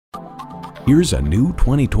Here's a new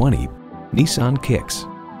 2020 Nissan Kicks.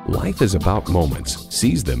 Life is about moments.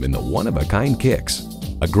 Seize them in the one-of-a-kind Kicks.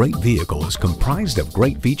 A great vehicle is comprised of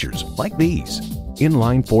great features like these: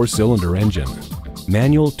 inline 4-cylinder engine,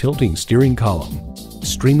 manual tilting steering column,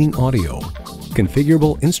 streaming audio,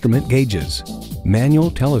 configurable instrument gauges, manual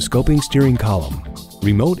telescoping steering column,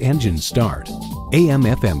 remote engine start,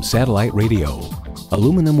 AM/FM satellite radio,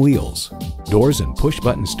 aluminum wheels, doors and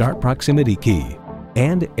push-button start proximity key,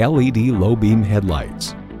 and LED low-beam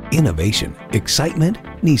headlights. Innovation, excitement,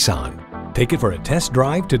 Nissan. Take it for a test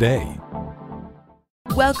drive today.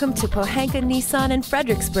 Welcome to Pohanka Nissan in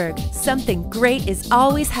Fredericksburg. Something great is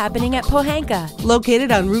always happening at Pohanka.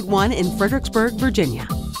 Located on Route 1 in Fredericksburg, Virginia.